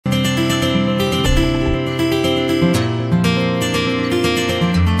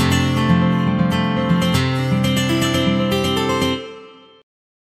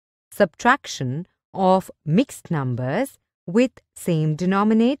subtraction of mixed numbers with same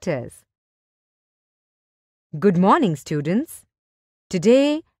denominators. Good morning, students.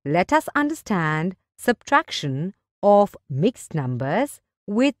 Today, let us understand subtraction of mixed numbers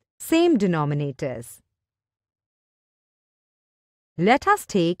with same denominators. Let us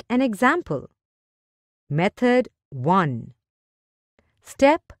take an example. Method 1.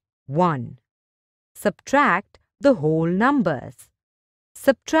 Step 1. Subtract the whole numbers.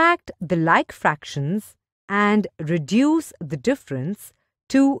 Subtract the like fractions and reduce the difference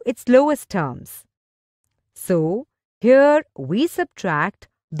to its lowest terms. So, here we subtract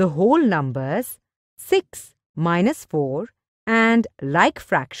the whole numbers 6 minus 4 and like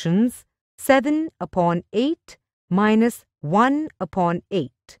fractions 7 upon 8 minus 1 upon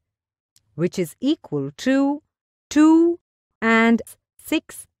 8, which is equal to 2 and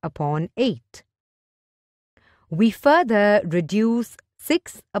 6 upon 8. We further reduce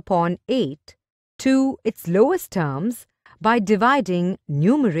 6 upon 8 to its lowest terms by dividing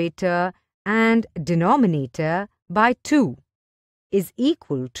numerator and denominator by 2 is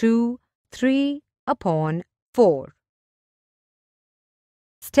equal to 3 upon 4.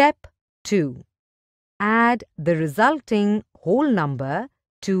 Step 2. Add the resulting whole number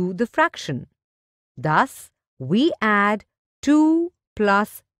to the fraction. Thus, we add 2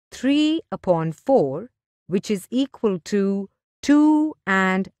 plus 3 upon 4, which is equal to 2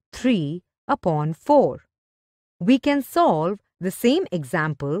 and 3 upon 4. We can solve the same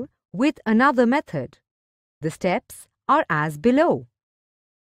example with another method. The steps are as below.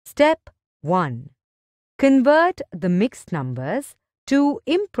 Step 1. Convert the mixed numbers to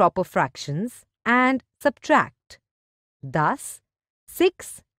improper fractions and subtract. Thus,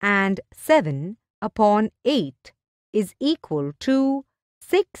 6 and 7 upon 8 is equal to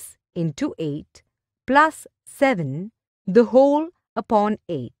 6 into 8 plus 7 the whole upon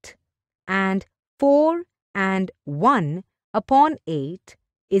 8, and 4 and 1 upon 8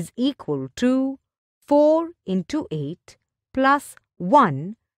 is equal to 4 into 8 plus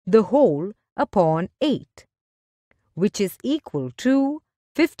 1 the whole upon 8, which is equal to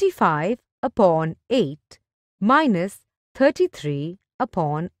 55 upon 8 minus 33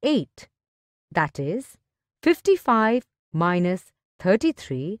 upon 8. That is, 55 minus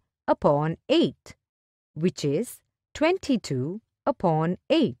 33 upon 8, which is 22 upon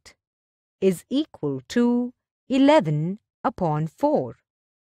 8, is equal to 11 upon 4.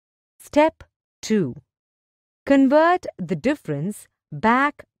 Step 2. Convert the difference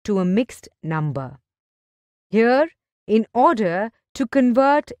back to a mixed number. Here, in order to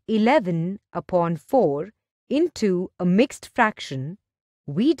convert 11 upon 4 into a mixed fraction,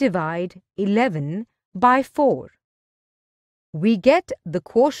 we divide 11 by 4. We get the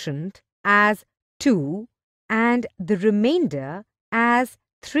quotient as 2 and the remainder as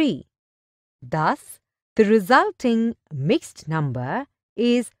 3. Thus, the resulting mixed number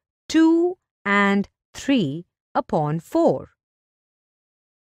is 2 and 3 upon 4.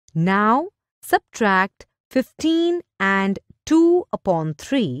 Now, subtract 15 and 2 upon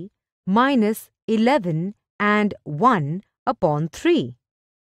 3 minus 11 and 1 upon 3.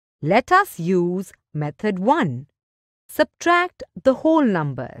 Let us use method 1. Subtract the whole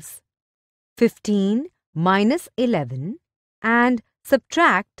numbers. 15 minus 11 and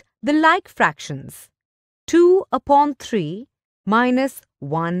subtract the like fractions. 2 upon 3 minus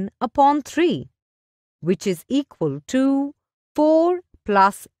 1 upon 3, which is equal to 4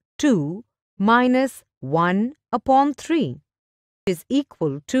 plus 2 minus 1 upon 3, which is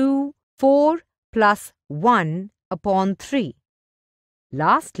equal to 4 plus 1 upon 3.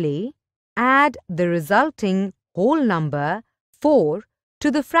 Lastly, add the resulting whole number 4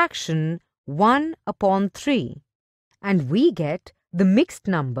 to the fraction 1 upon 3, and we get the mixed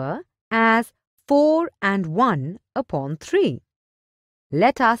number as 4 and 1 upon 3.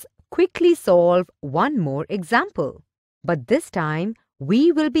 Let us quickly solve one more example, but this time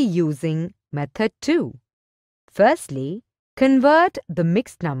we will be using method 2. Firstly, convert the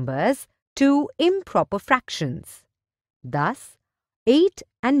mixed numbers to improper fractions. Thus, 8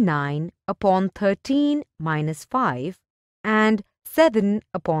 and 9 upon 13 minus 5 and 7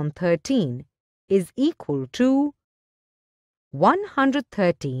 upon 13 is equal to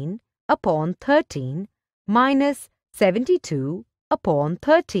 113 upon 13 minus 72 upon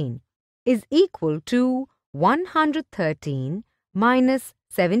 13 is equal to 113 minus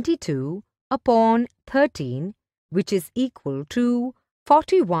 72 upon 13, which is equal to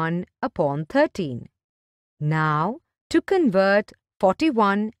 41 upon 13. Now, to convert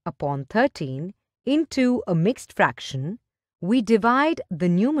 41 upon 13 into a mixed fraction, we divide the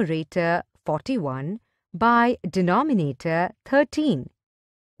numerator 41 by denominator 13.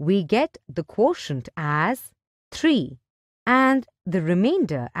 we get the quotient as 3 and the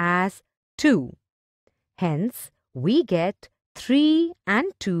remainder as 2. Hence, we get 3 and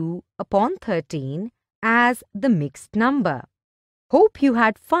 2 upon 13 as the mixed number. Hope you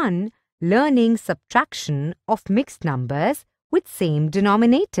had fun learning subtraction of mixed numbers with same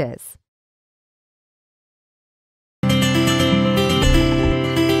denominators.